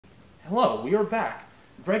Hello, we are back.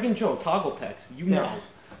 Greg and Joe, Toggletechs, you know.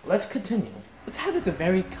 Let's continue. Let's have this a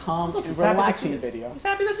very calm and he's relaxing video. He's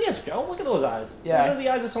happy to see us, Joe. Look at those eyes. Yeah. Those are the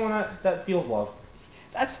eyes of someone that feels love.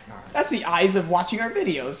 That's the eyes of watching our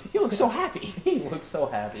videos. He looks so happy. He looks so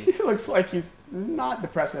happy. He looks like he's not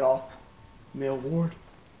depressed at all. Male ward.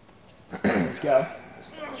 Let's go.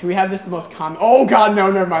 Should we have this the most common? Oh god,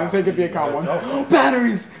 no, never mind. This ain't gonna be a common one.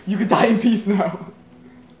 Batteries! You could die in peace now.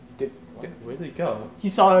 Where did he go? He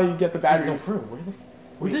saw you get the batteries. No, for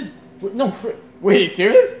no, for Wait,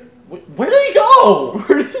 serious? Where did he go?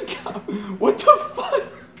 Where did he go? What the fuck?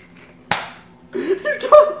 He's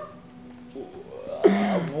gone.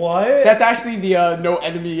 What? That's actually the no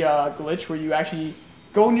enemy glitch where you actually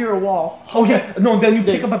go near a wall. Oh yeah, no. Then you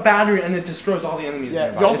pick up a battery and it destroys all the enemies.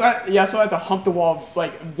 Yeah, you also have to hump the wall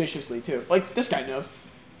like viciously too. Like this guy knows.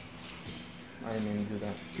 I didn't mean to do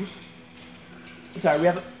that. Sorry, we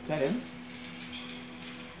have. Is that him?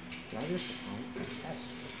 Can I get the Is that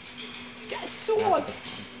sword? This guy's sword.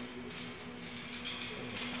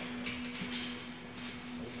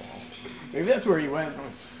 Maybe that's where he went.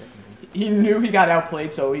 He knew he got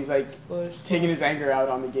outplayed, so he's like taking his anger out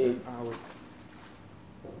on the gate.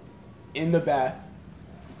 In the bath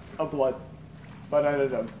of blood. But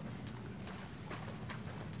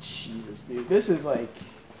Jesus, dude, this is like.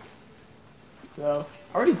 So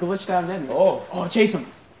already glitched out an enemy. Oh, chase him.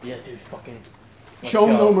 Yeah, dude, fucking. Show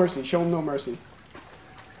him no mercy. Show him no mercy.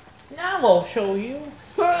 Now I'll show you.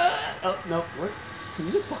 Oh no, what? Dude,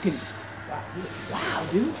 he's a fucking. Wow,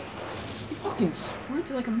 dude. He fucking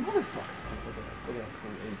sprinted like a motherfucker. Look at that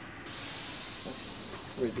cool.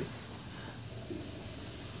 Where is he?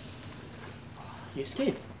 He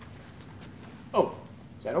escaped. Oh,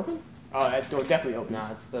 is that open? Oh, that door definitely opens.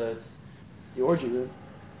 Nah, it's the orgy room.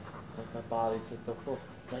 Let the bodies hit the floor.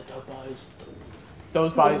 Let the bodies.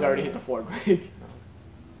 Those bodies already hit the floor, Greg.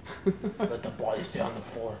 Let the bodies stay on the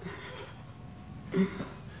floor.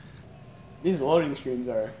 These loading screens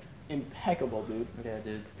are impeccable, dude. Yeah,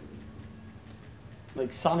 dude.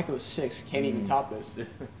 Like Sonic 06 can't even top this. They're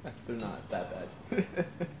not that bad.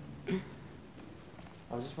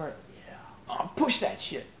 I was just right. Yeah. Oh, push that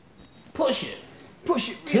shit. Push it. Push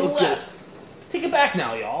it To the real left. Take it back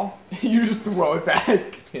now, y'all. You just throw it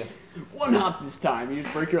back. Yeah. One hop this time. You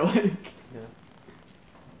just break your leg. Yeah.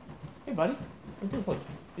 Hey, buddy. Look,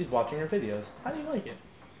 he's watching your videos. How do you like it?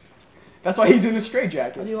 That's why he's in a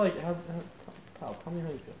straitjacket. How do you like it? Tell me how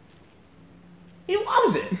you feel. He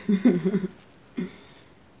loves it.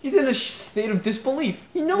 He's in a state of disbelief.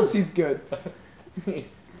 He knows he's good.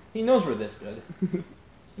 He knows we're this good.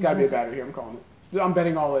 There's gotta be a battery here. I'm calling it. I'm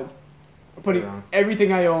betting all in. I'm putting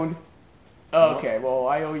everything I own. Okay, well,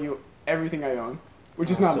 I owe you everything I own, which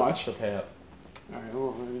is not much. To pay up. Alright,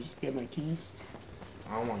 well, let me just get my keys.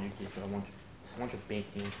 I don't want your keys, but I want your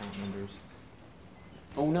banking account numbers.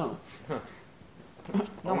 Oh no.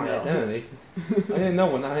 Not my identity. I didn't know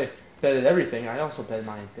when I betted everything, I also betted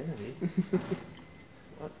my identity.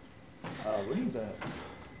 What? Where is that?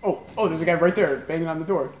 Oh, there's a guy right there banging on the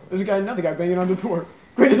door. There's another guy banging on the door.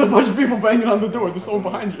 Wait, there's a bunch of people banging on the door. There's someone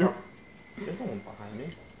behind you. There's no one behind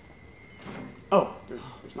me. Oh,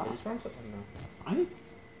 there's not. I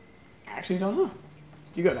actually don't know.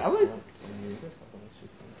 Do you go that way? We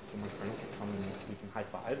can high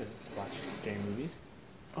five and watch scary movies.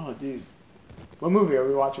 Oh, dude. What movie are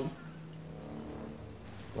we watching?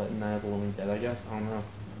 What, Night of the Living Dead, I guess? I don't know.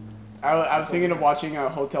 I was thinking of watching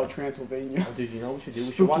Hotel Transylvania. Oh, dude, you know what we should do?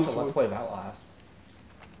 We should watch a Let's Play of Outlast.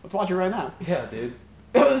 Let's watch it right now. Yeah, dude.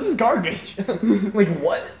 Oh, this is garbage. Like,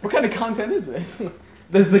 what? What kind of content is this?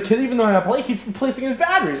 Does the kid even know how to play? Keeps replacing his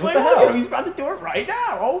batteries. What the hell? Look at him. He's about to do it right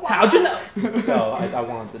now. Oh, wow. How'd you know? No, I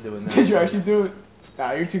wanted to do it now. Did you actually do it?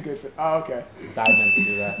 Nah, you're too good for it. Oh, okay. I meant to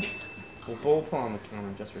do that. We'll put on the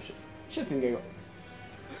camera just for shit. Shits and giggle.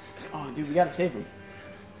 Oh, dude, we gotta save him.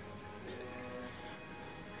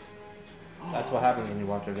 That's what happens when you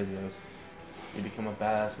watch our videos. You become a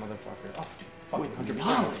badass motherfucker. Oh, dude, fucking 100%.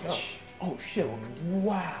 Knowledge. Oh, shit.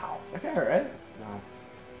 Wow. Is that guy alright? No.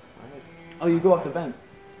 Oh, you go up the vent.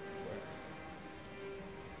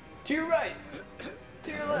 To your right.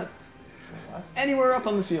 To your left. Anywhere up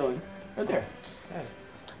on the ceiling. Right there. Okay.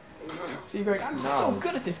 See, Greg, I'm so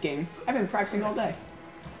good at this game. I've been practicing all day.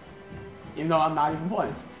 Even though I'm not even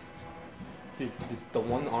playing. Dude, the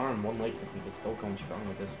one arm, one leg technique is still going strong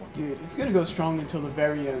with this one. Dude, it's gonna go strong until the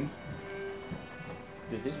very end.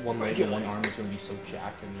 Dude, his one leg and one arm is gonna be so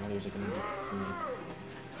jacked and the others are gonna be...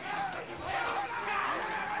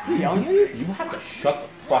 Is he yelling at you? You have to shut the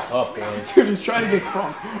fuck up, boy. Dude, he's trying to get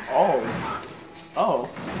crunk. Oh. Oh.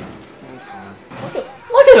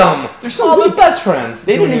 Look at them! They're so they're best friends.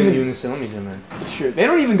 They don't even unison. Let me zoom in. It's true. They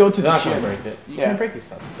don't even go to the Not gym. gonna break it. You Yeah. can't break these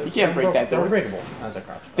stuff. You can't break that door. They're unbreakable. As I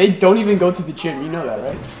crouch. They don't even go to the gym. You know that,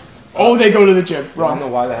 right? Oh, they go to the gym. I Wrong. don't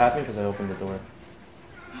know why that happened because I opened the door.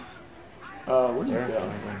 Where'd you There.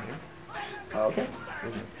 go? Oh, okay.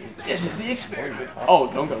 This is the experiment. Oh,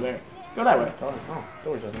 Oh, don't go there. Go that way. oh,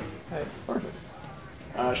 door's open. Hey. Perfect.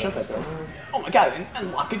 Shut that door. Oh my god,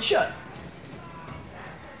 and lock it shut.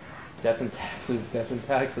 Death and taxes, death and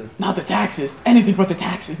taxes. Not the taxes. Anything but the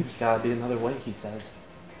taxes. There's gotta be another way, he says.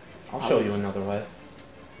 I'll show you another way.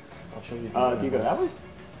 I'll show you. Do you go that way?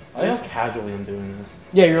 I just casually am doing this.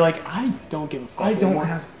 Yeah, you're like, I don't give a fuck. I don't anymore.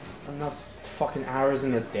 have enough fucking hours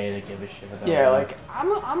in the day to give a shit about. Yeah, like,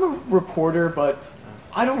 I'm a reporter, but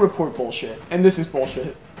I don't report bullshit. And this is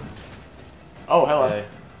bullshit. Oh, hello. Hey.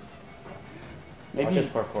 Maybe. I'll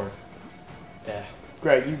just parkour. Yeah.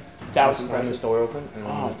 Greg, that was Slam impressive. this door open. And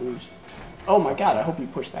Oh, dude. Oh my god, I hope you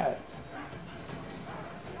push that.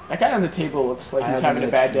 That guy on the table looks like he's having a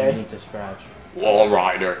bad day. Need to scratch. Wall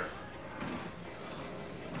rider.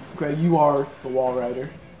 Greg, you are the wall rider.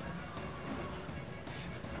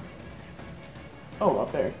 Oh,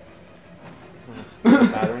 up there.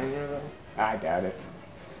 Battery in here though? I doubt it.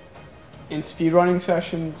 In speedrunning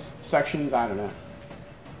sections, I don't know.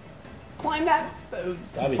 Climb that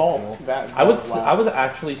That'd be vault. cool. That I would. vault, wow. I would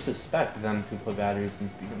actually suspect them to put batteries in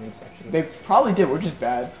speedrunning sections. They probably did. We're just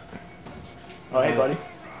bad. Oh, hey, buddy.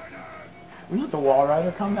 We're not the wall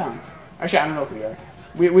rider. Calm down. Actually, I don't know if we are.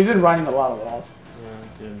 We've been riding a lot of walls. Yeah,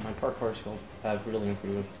 dude, my parkour skills have really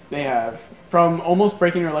improved. They have. From almost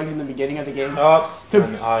breaking your legs in the beginning of the game to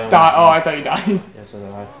I die. Oh, I thought you died. Yeah, so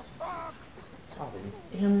did I. Oh,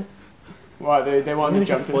 damn it. Well, they wanted to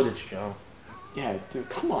jump through. footage, Joe. Yeah, dude,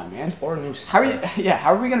 come on, man. Or a new How are you? Yeah,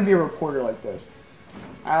 how are we gonna be a reporter like this?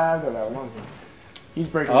 I'll go that way. He's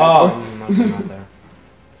breaking. Oh, that door. not there.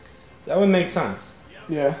 So that would make sense.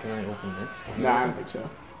 Yeah. Can I open this? Nah, I don't think so.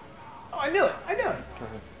 Oh, I knew it. I knew it.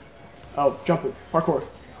 Oh, jump it. Parkour.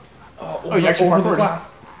 Oh, you actually over the parkoured.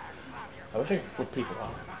 glass. I wish I could flip people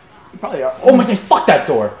out. You probably are. Oh my god, fuck that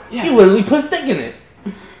door! Yeah. He literally put a stick in it!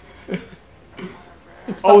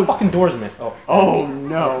 Dude, stop fucking doors, man. Oh. Oh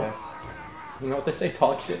no. Okay. You know what they say?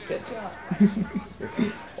 Talk shit, get shot.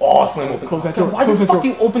 Oh, slam open. Close that God, door. why Close the that fuck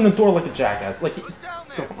door. you open the door like a jackass? Like, go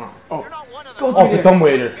on. Oh. Go through Oh, the there. dumb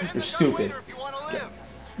waiter. You're stupid.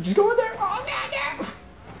 Just go in there. Oh,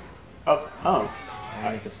 no, no. Oh.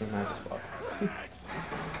 I need to slam as fuck.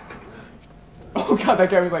 Oh god, that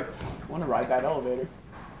guy was like, I want to ride that elevator.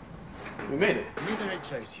 We made it. You made the right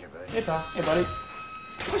choice here, buddy. Hey, pal. Hey, buddy.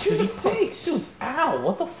 Punch you in the face. Dude, ow,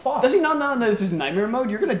 what the fuck? Does he not know this is nightmare mode?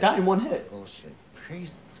 You're gonna die in one hit. Bullshit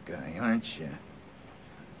priest's guy, aren't you?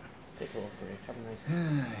 Take a little break. Have a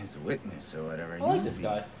nice. His witness or whatever. I like you this be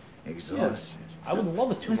guy. Exhausted. I would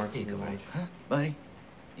love a two Let's take martini a break, lunch. huh, buddy?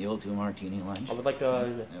 The old 2-martini lunch. I would like Have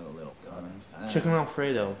a little fun. chicken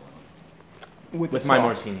Alfredo with with the my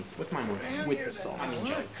sauce. martini. With my martini. With the sauce.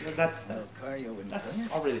 That's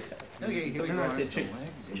already said. Okay, here But we then go. I said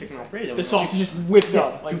chicken Alfredo. The sauce is just whipped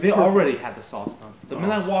up. Like, Dude, they perfect. already had the sauce done. The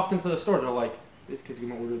minute I walked into the store, they're like, "This kid's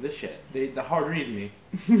gonna order this shit." They hard read me.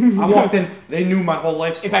 I walked in, they knew my whole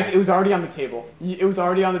life story. In fact, it was already on the table. It was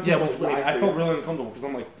already on the yeah, table. it was, waiting I for felt you. really uncomfortable because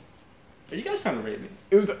I'm like, "Are you guys trying to raid me?"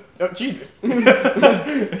 It was Jesus.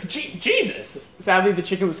 Jesus. Sadly, the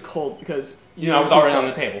chicken was cold because You know, I was already on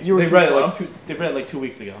the table. You were they too read slow. it like they read it like 2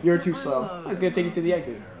 weeks ago. You were too slow. I was gonna take you to the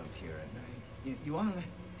exit. You want to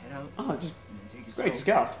head out? Oh, just Take a great, just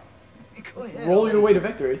stroll? go. Go ahead. Roll I'll your lead way you. to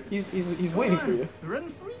victory. He's waiting for you. Run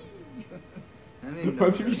free. I mean,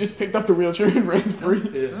 Once you just picked up the wheelchair and ran free.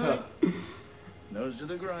 Yeah. Nose to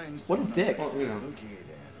the grind. What a dick. Well, you know, Okay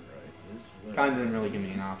then, right this way. kind of didn't really give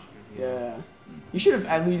me an option. Yeah. You should have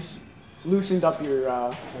at least loosened up your.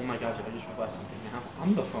 Oh my gosh, I just realized something now.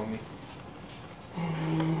 I'm the phony.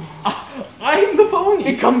 I'm the phony.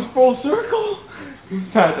 It comes full circle.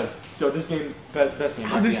 Jonathan, Joe, this game, best game.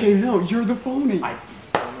 How this game know? You're the phony. I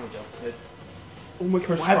don't know, Joe. Oh my god.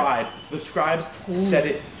 Prescribed. The scribes said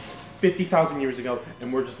it 50,000 years ago,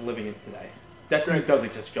 and we're just living it today. Destiny does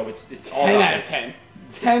exist, Joe. It's all 10 out out there. of 10.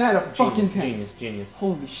 10 out of fucking 10. Genius.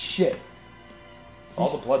 Holy shit. All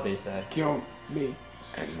the blood they say. Kill me.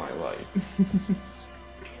 And my life.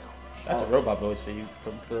 That's a robot voice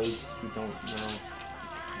for those who don't know.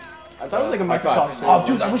 I thought it was like a High Microsoft five. sound. Oh,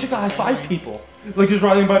 dude, I wish I could high five people. Like just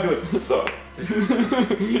riding by, be like,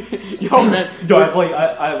 Yo, man. no,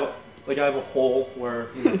 I have a hole where,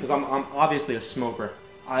 because I'm obviously a smoker.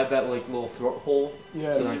 I have that like little throat hole,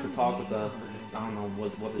 Yeah. so then I can talk with the, I don't know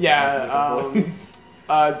what is Yeah, it, voice.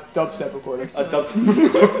 Dubstep recorder. A dubstep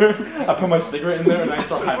recorder. I put my cigarette in there and I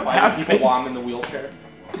start high fiving people while I'm in the wheelchair.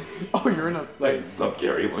 Oh, you're in a Like, what's up,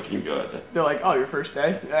 Gary? Looking good. They're like, oh, your first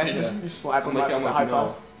day, and you just you slap him like, with a high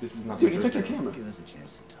five. This is not. Dude, he took your camera. Give us a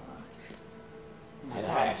chance to talk.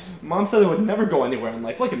 Yes. Mom said I would never go anywhere in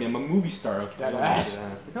life. Look at me, I'm a movie star. Okay, That don't ass. do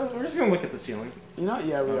that. No, we're just gonna look at the ceiling. You know,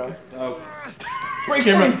 yeah, we are. Oh. Break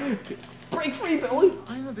Camera. free! Break free, Billy!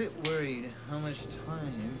 I'm a bit worried how much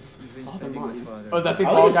time you've been Father spending with Martin. Father. Oh, is that the I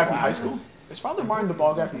like bald his guy from high glasses. school? Is Father Martin the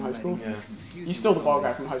bald guy from high school? Yeah. He's still the bald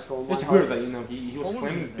guy from high school. It's weird that, you know, he was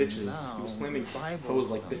slamming bitches. He was slamming hoes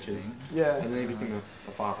like bitches. Yeah. And then he became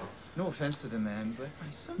a father. No offense to the man, but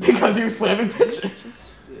I sometimes Because he was slamming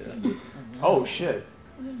bitches. Yeah. Oh, shit.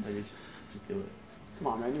 I just do it. Come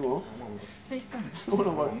on, man, you won't. I won't. Hey, son. I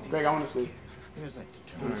wanna look. Greg, I wanna see. There's like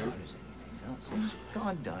determined as anything else.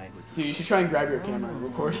 God died with Dude, you should try and grab your camera and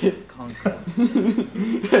record it. concrete.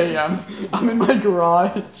 Hey, I'm in my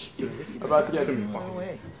garage. About to get Far him.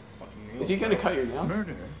 away. Is he gonna cut your nails?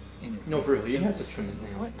 Murder. In it. No, for real, he has to trim his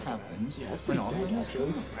nails. What happens Yeah, that's when pretty all dank, of us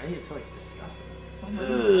actually. Right? It's like disgusting.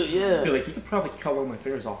 Yeah. Dude, like he could probably cut one of my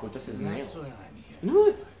fingers off with just his nails. That's what I'm here. You know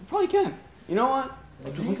what? You probably can. You know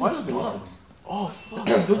what? Dude, Why doesn't it? Oh, fuck.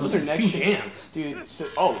 Those are next huge shit. ants. Dude, so,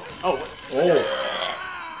 oh. Oh.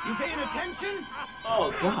 You paying attention?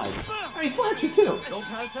 Oh, God. Oh, he slapped you, too. Don't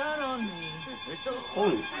pass out on me. They're so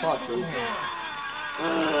Holy fuck, dude.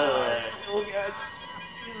 Oh, God.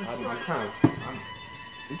 I'm kind of.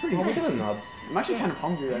 I'm pretty Look at the nubs. I'm actually kind of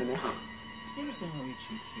hungry right now. Here's how we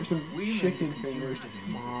treat There's some women chicken because fingers.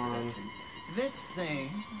 Come on. This thing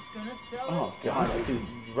is gonna sell Oh, us. God. Dude,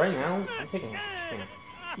 right now, I'm taking a chance.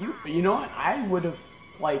 You know what? I would have,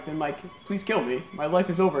 like, been like, please kill me. My life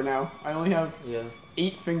is over now. I only have Yeah.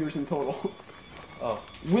 8 fingers in total. Oh.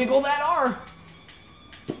 Wiggle that R!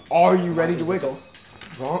 Are you ready to wiggle?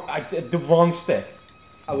 Wrong. I did the wrong stick.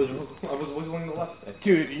 I was wiggling the left stick.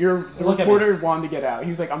 Dude, the Look at reporter wanted to get out. He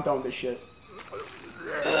was like, I'm done with this shit.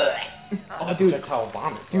 Oh, dude. Projectile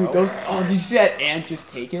vomit. Dude, bro. those. Oh, did you see that ant just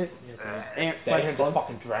take it? Yeah, Ant that slash ant just bug.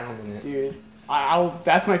 fucking drowned in it. Dude, I'll.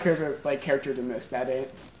 That's my favorite like character to miss. That ant.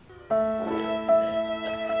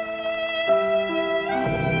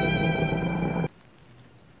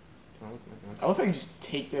 I love how you just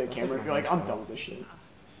take the camera. You're like, I'm done with this shit.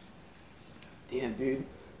 Damn, dude.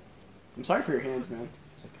 I'm sorry for your hands, man.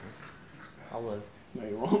 It's okay. I'll live. No,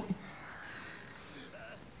 you won't.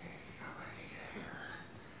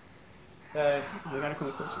 Hey. Oh, you gotta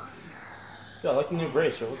come closer. Yeah, I like the new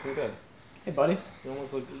brace. You're looking good. Hey, buddy. You don't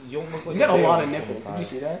look like. He's got a lot of nipples. Did you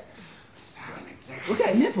see that? Look at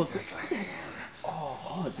that nipple.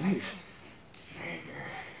 Oh, dude.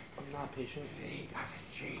 I'm not patient.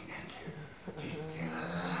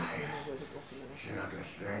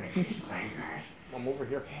 I'm over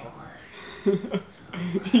here, pal.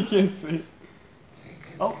 He can't see.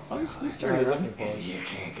 Oh, he's turning He's around. looking for us. You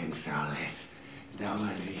can't control it.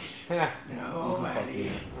 Nobody. Yeah.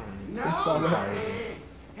 Nobody. I saw that. Sorry.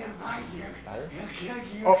 If I do, Better? he'll kill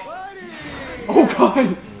you. Oh. Oh,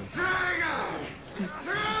 God.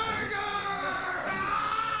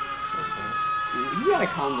 You gotta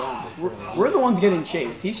calm down. We're the ones getting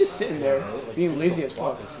chased. He's just sitting there being lazy as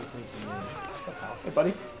fuck. Hey,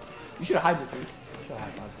 buddy. You should have hide with me.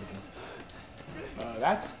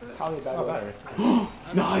 That's probably a bad Oh, way. battery.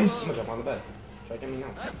 Nice. I'm gonna jump on the bed. Try to get me now,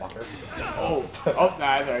 fucker. Oh. Oh,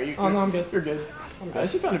 nah, it's alright. Oh, no, I'm good. You're good. I'm I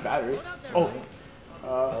actually found a battery. Oh.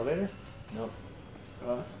 Elevator? Nope.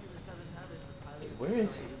 Where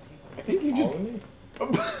is he? I think you just. Following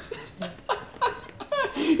me?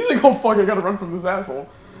 He's like, oh fuck, I gotta run from this asshole.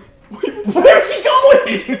 Wait, where's he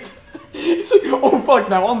going? He's like, oh fuck,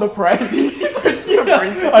 now on the prey. He starts to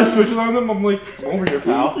I switched on him. I'm like, I'm over here,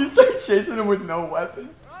 pal. You start chasing him with no weapons.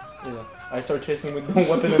 Yeah. I start chasing him with no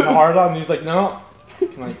weapon and the hard on, and he's like, no.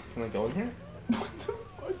 Can I go in here? What the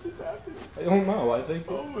fuck just happened? I don't know. I think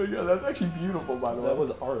Oh my god, that's actually beautiful, by the way. that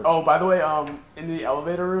was art. Oh, by the way, in the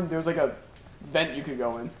elevator room, there was like a vent you could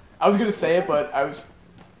go in. I was gonna say it, but I was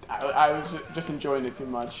just enjoying it too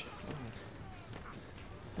much.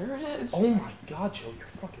 There it is. Oh my god, Joe, you're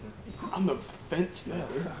fucking. I'm the vent Yeah,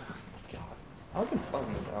 oh snapper. my god. I was gonna plug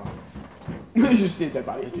it down. You just see that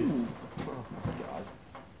body. Oh my god.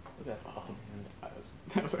 Look at that fucking hand.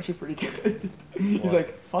 That was actually pretty good. He's What?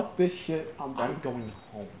 like, fuck this shit, I'm I'm done. going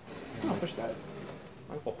home. I'll push that.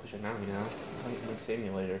 Might as well push it now, you know? It might save me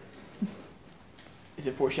later. Is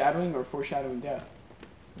it foreshadowing or foreshadowing death?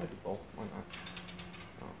 Might be both. Why not?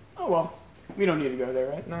 Oh well, we don't need to go there,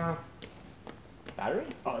 right? Nah. Battery?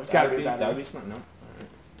 Oh, it's gotta be a That would battery. be smart, no?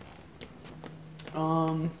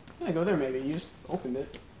 Alright. Yeah, go there maybe. You just opened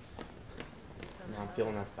it. No, I'm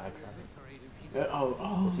feeling that's bad traffic.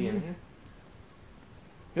 Oh. Is he in here?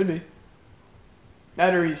 Could be.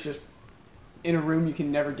 That or he's just in a room you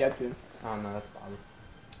can never get to. Oh no, that's Bobby.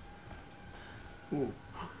 Ooh.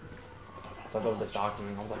 I thought that was a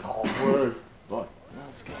document. I was like, oh, word. What? No,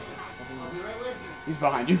 it's good. He's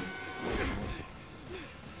behind you.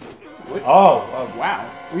 What? Oh, Wow.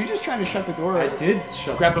 Were you just trying to shut the door? I did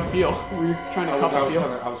shut. Grab a feel. Were you trying to cup a feel?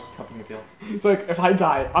 I was cupping the feel. It's like, if I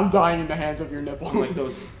die, I'm dying in the hands of your nipple. I'm like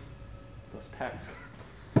those pecs.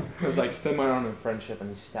 It was like stem my arm in friendship,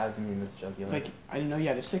 and he stabs me in the jugular. It's like, I didn't know you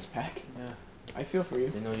had a six-pack. Yeah. I feel for you.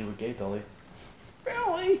 Didn't know you were gay, Billy.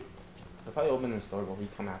 Really? If I open this door, will he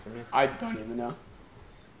come after me? I don't even know.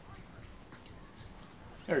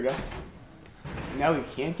 There we go. Now we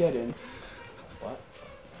can't get in. What?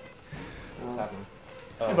 What's happening?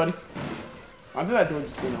 Hey, buddy. Onto that door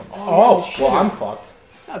just came up. Oh, shit. well, I'm fucked.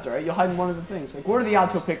 That's alright. You'll hide in one of the things. Like, what are the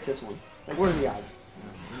odds he'll pick this one? Like, what are the odds?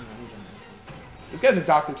 This guy's a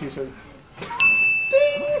doctor, too, so...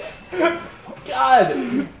 Ding!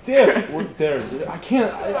 God damn. We're there. I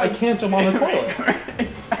can't jump on the toilet.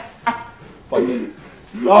 Fuck it.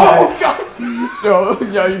 Oh, God! Yo,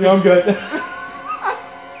 yeah, you I'm good.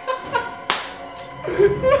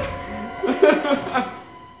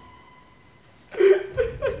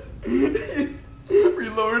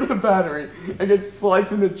 Reload the battery and get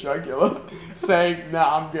sliced in the jugular, saying,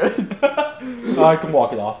 nah, I'm good. I can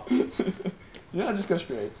walk it off. Yeah, just go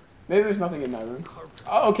straight. Maybe there's nothing in that room.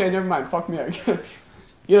 Oh, okay, never mind. Fuck me, I guess.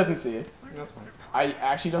 He doesn't see you. That's fine. I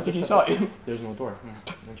actually don't think he saw you. There's no door.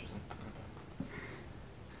 Interesting.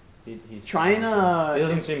 He's Try and, he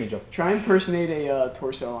doesn't see me, Joe. Try and impersonate a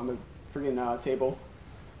torso on the friggin' table.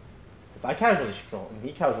 If I casually scroll and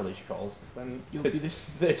he casually scrolls, then You'll be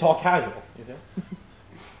this. It's all casual. You see?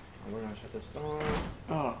 We're gonna shut this door.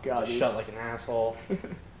 Oh, God. Just shut like an asshole.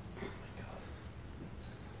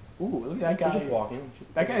 Ooh, look at that guy. We're just walking.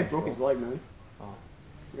 That guy broke his leg, man. Oh.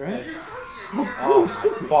 You're right? Oh,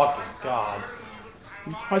 fucking God. If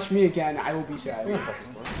you touch me again, I will be sad. I'm gonna shut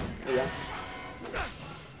this door. There you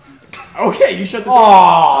go. Okay, you shut the door.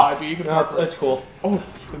 Oh, Dude, you can no, park it's cool. Oh,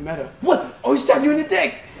 the meta. What? Oh, he stabbed you in the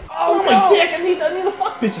dick. Oh, my dick! I need the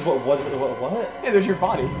fuck bitches. What? Hey, there's your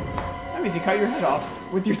body. That means you cut your head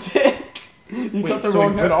off with your dick. You cut the so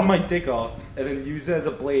wrong he head ripped off. my dick off and then used it as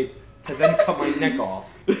a blade to then cut my neck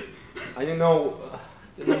off. I didn't know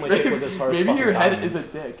my dick was as far as Maybe your head diamonds. is a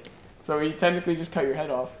dick. So he technically just cut your head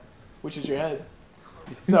off, which is your head.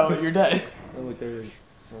 So you're dead. Oh, look, there it is.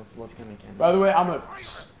 So let's kind of can. By the way, I'm a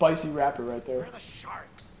spicy rapper right there. The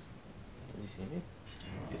sharks. Does he see me?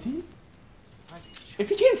 Is he? If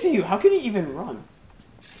he can't see you, how can he even run?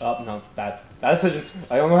 Oh, no. Bad decision.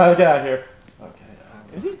 I don't know how to get out of here.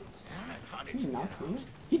 Okay. Is he? Can he not see you?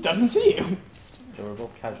 He doesn't see you. So we're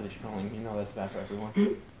both casually scrolling. You know that's bad for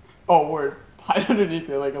everyone. Oh, word. Hide underneath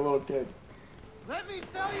it like a little kid. Let me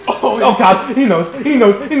sell you. Oh, God. He knows the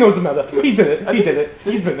meta. He did it.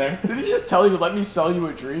 He's been there. Did he just tell you, let me sell you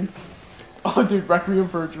a dream? Oh, dude, Requiem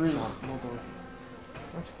for a Dream. No door.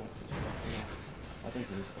 That's cool. Yeah. I think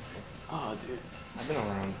it is cool. Oh, dude. I've been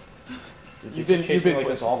around. Dude, You've they been chase me like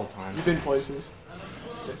places. this all the time. You've been places.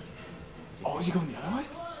 Oh, is he going the other way?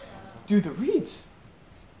 Dude, the reads.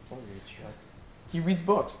 He reads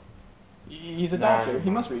books. He's a Nah, doctor. he's He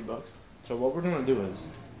not. must read books. So what we're gonna do is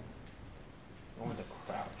I want to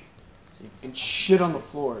crouch. So you can And shit on the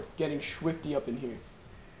floor. Getting swifty up in here.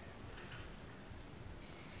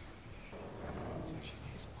 It's actually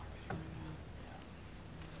ASMR video right now.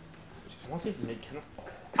 I want to see mid can.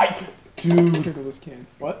 Dude. Tickle this can.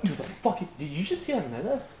 What? Dude, the fuck? Did you just see that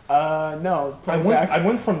meta? No. I Play back.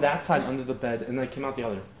 went from that side under the bed and then I came out the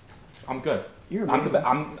other. I'm good. You're I amazing.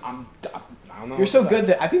 don't know. You're so good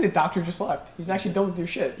that I think the doctor just left. He's actually done with your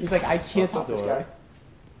shit. He's like, I can't Shut top the this door. guy.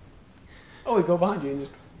 Oh, we go behind you and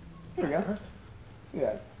just. There we go. Perfect.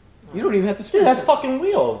 Yeah. You don't even have to spin. Dude, that's it. fucking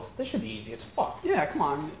wheels. This should be easy as fuck. Yeah, come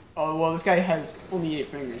on. Oh, well, this guy has only 8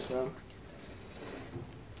 fingers, so.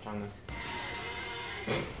 Trying to.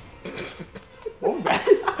 What was that?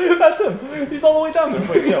 That's him. He's all the way down there.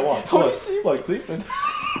 Wait, yeah, watch. How Look, see? look, see?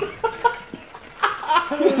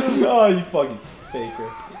 Oh, you fucking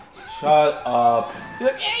faker. Shut up. He's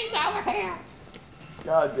like, yeah, he's over here.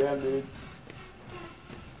 God damn, dude.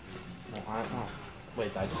 No, oh.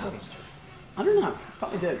 Wait, I just almost. I don't know.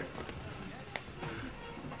 Probably did.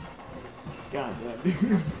 God damn,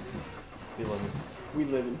 dude. Be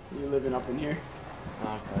living. We living up in here.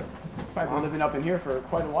 Okay. Probably been living up in here for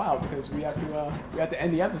quite a while because we have to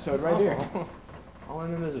end the episode right here. I'll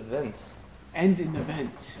end in this event. End an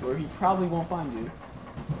event where he probably won't find you.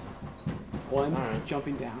 One, Alright.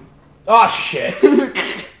 jumping down. Oh shit!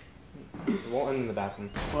 It won't end in the bathroom.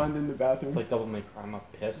 We'll end in the bathroom. It's like Double May Cry. I'm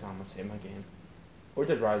pissed. I'm gonna save my game. Or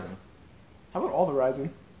did Rising. How about all the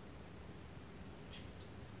rising?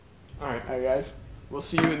 Alright. Alright, guys. We'll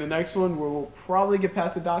see you in the next one where we'll probably get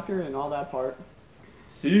past the doctor and all that part.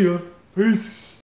 See ya. Peace.